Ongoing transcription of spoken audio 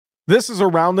This is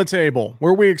Around the Table,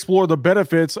 where we explore the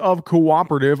benefits of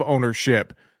cooperative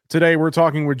ownership. Today, we're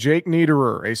talking with Jake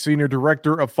Niederer, a senior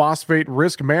director of phosphate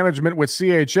risk management with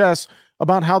CHS,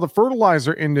 about how the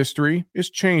fertilizer industry is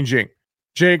changing.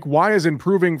 Jake, why is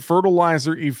improving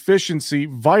fertilizer efficiency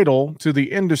vital to the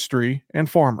industry and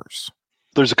farmers?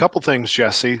 There's a couple things,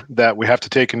 Jesse, that we have to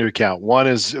take into account. One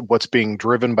is what's being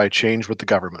driven by change with the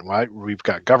government, right? We've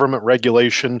got government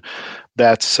regulation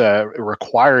that's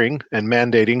requiring and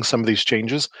mandating some of these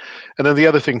changes. And then the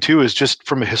other thing, too, is just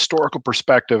from a historical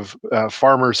perspective,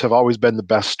 farmers have always been the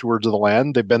best stewards of the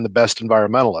land. They've been the best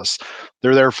environmentalists.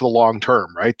 They're there for the long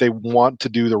term, right? They want to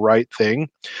do the right thing.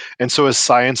 And so as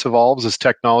science evolves, as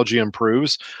technology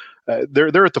improves,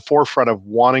 they're at the forefront of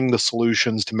wanting the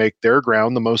solutions to make their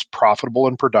ground the most profitable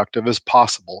and productive as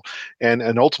possible,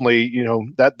 and ultimately,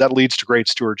 that leads to great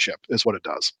stewardship, is what it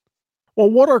does. Well,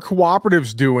 what are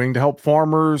cooperatives doing to help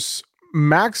farmers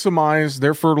maximize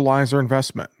their fertilizer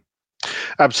investment?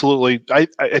 Absolutely.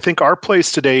 I think our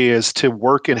place today is to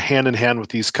work in hand with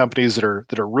these companies that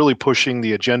are really pushing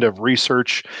the agenda of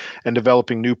research and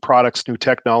developing new products, new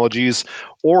technologies,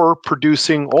 or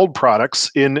producing old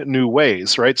products in new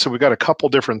ways, right? So we've got a couple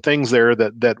different things there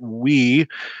that we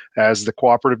as the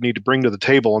cooperative need to bring to the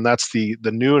table, and that's the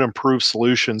new and improved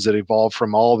solutions that evolve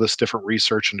from all of this different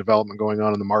research and development going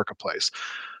on in the marketplace.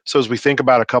 So as we think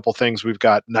about a couple things, we've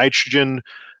got nitrogen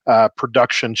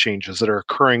production changes that are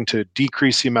occurring to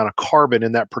decrease the amount of carbon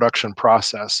in that production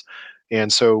process.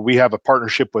 And so we have a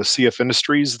partnership with CF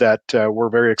Industries that we're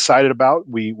very excited about.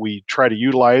 We try to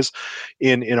utilize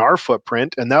in our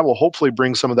footprint, and that will hopefully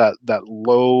bring some of that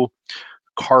low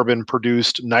carbon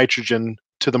produced nitrogen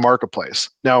to the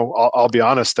marketplace. Now, I'll be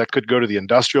honest, that could go to the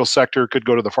industrial sector, could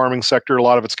go to the farming sector. A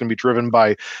lot of it's going to be driven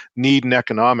by need and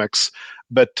economics.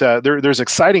 But there's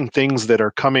exciting things that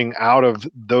are coming out of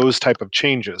those type of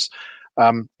changes.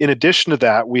 In addition to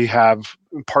that, we have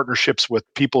partnerships with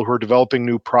people who are developing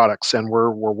new products, and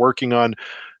we're working on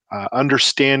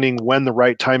understanding when the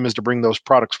right time is to bring those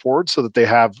products forward so that they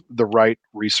have the right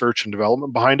research and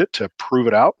development behind it to prove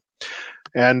it out,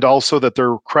 and also that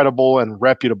they're credible and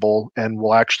reputable and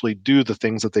will actually do the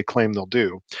things that they claim they'll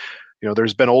do.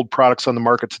 There's been old products on the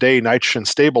market today, nitrogen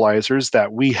stabilizers,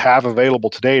 that we have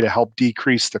available today to help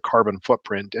decrease the carbon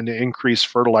footprint and to increase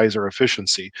fertilizer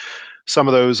efficiency. Some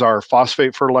of those are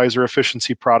phosphate fertilizer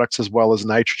efficiency products as well as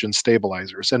nitrogen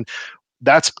stabilizers. And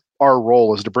that's our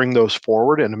role, is to bring those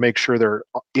forward and to make sure they're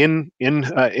in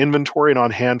inventory and on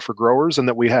hand for growers, and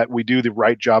that we do the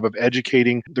right job of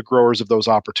educating the growers of those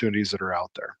opportunities that are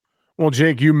out there. Well,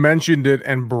 Jake, you mentioned it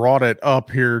and brought it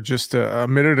up here just a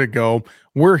minute ago.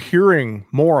 We're hearing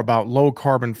more about low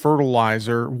carbon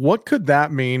fertilizer. What could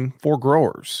that mean for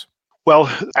growers?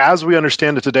 Well, as we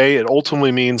understand it today, it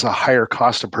ultimately means a higher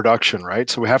cost of production, right?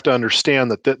 So we have to understand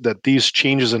that these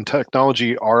changes in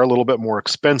technology are a little bit more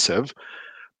expensive,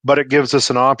 but it gives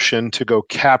us an option to go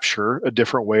capture a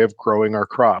different way of growing our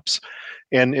crops.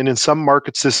 And in some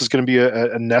markets, this is going to be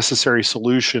a necessary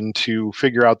solution to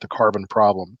figure out the carbon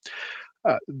problem.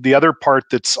 The other part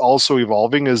that's also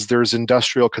evolving is there's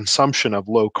industrial consumption of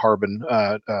low carbon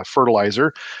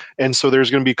fertilizer. And so there's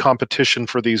going to be competition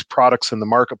for these products in the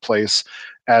marketplace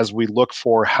as we look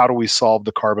for how do we solve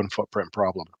the carbon footprint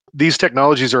problem. These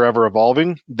technologies are ever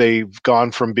evolving. They've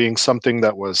gone from being something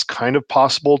that was kind of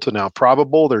possible to now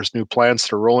probable. There's new plants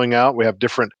that are rolling out. We have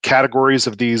different categories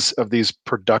of these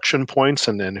production points,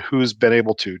 and then who's been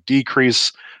able to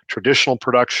decrease traditional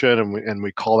production, and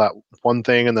we call that one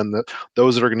thing, and then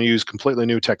those that are going to use completely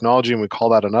new technology, and we call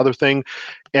that another thing.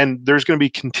 And there's going to be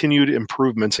continued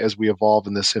improvements as we evolve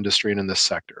in this industry and in this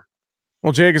sector.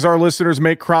 Well, Jake, as our listeners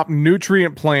make crop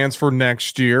nutrient plans for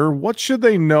next year, what should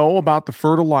they know about the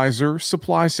fertilizer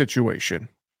supply situation?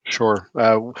 Sure.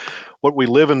 What we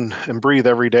live and breathe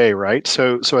every day, right?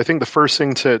 So I think the first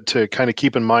thing to kind of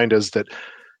keep in mind is that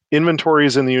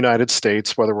inventories in the United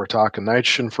States, whether we're talking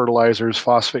nitrogen fertilizers,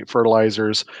 phosphate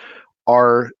fertilizers,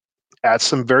 are at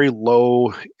some very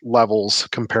low levels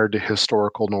compared to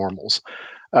historical normals.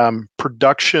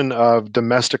 Production of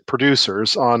domestic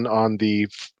producers on the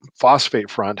phosphate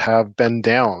front have been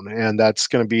down, and that's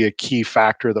going to be a key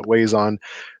factor that weighs on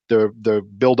the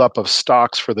buildup of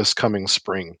stocks for this coming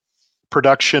spring.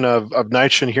 Production of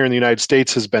nitrogen here in the United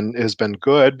States has been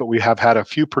good, but we have had a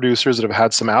few producers that have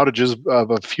had some outages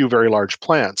of a few very large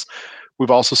plants.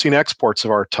 We've also seen exports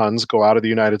of our tons go out of the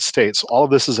United States. All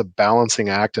of this is a balancing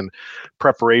act and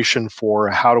preparation for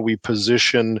how do we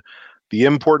position the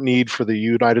import need for the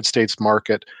United States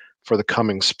market for the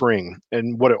coming spring.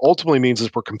 And what it ultimately means is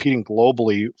we're competing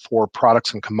globally for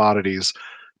products and commodities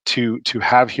to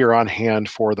have here on hand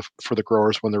for the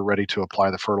growers when they're ready to apply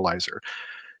the fertilizer.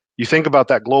 you think about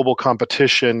that global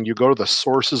competition, you go to the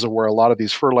sources of where a lot of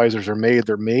these fertilizers are made.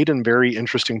 They're made in very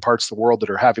interesting parts of the world that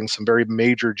are having some very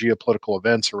major geopolitical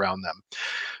events around them.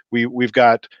 We've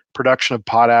got production of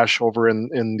potash over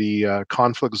in the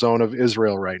conflict zone of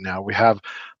Israel right now. We have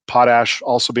potash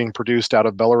also being produced out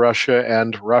of Belarus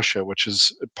and Russia, which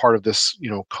is part of this,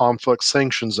 conflict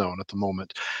sanction zone at the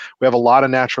moment. We have a lot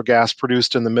of natural gas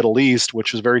produced in the Middle East,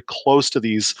 which is very close to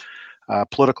these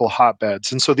political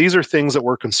hotbeds. And so these are things that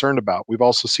we're concerned about. We've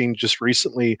also seen just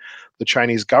recently the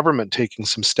Chinese government taking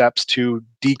some steps to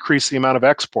decrease the amount of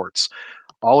exports.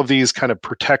 All of these kind of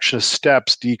protectionist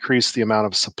steps decrease the amount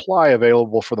of supply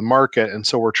available for the market. And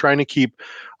so we're trying to keep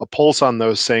a pulse on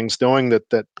those things, knowing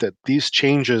that these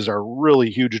changes are really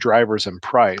huge drivers in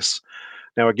price.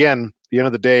 Now, again, at the end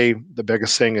of the day, the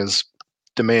biggest thing is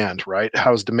demand, right?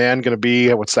 How's demand going to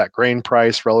be? What's that grain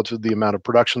price relative to the amount of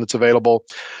production that's available?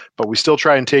 But we still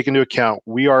try and take into account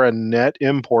we are a net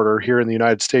importer here in the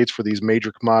United States for these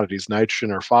major commodities,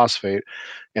 nitrogen or phosphate.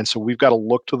 And so we've got to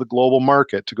look to the global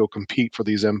market to go compete for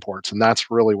these imports. And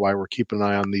that's really why we're keeping an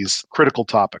eye on these critical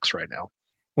topics right now.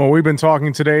 Well, we've been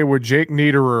talking today with Jake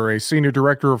Niederer, a senior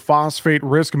director of phosphate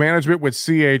risk management with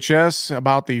CHS,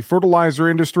 about the fertilizer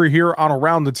industry here on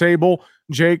Around the Table.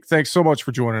 Jake, thanks so much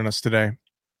for joining us today.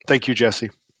 Thank you,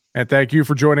 Jesse. And thank you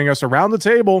for joining us Around the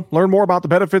Table. Learn more about the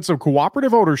benefits of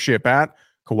cooperative ownership at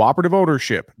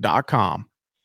cooperativeownership.com.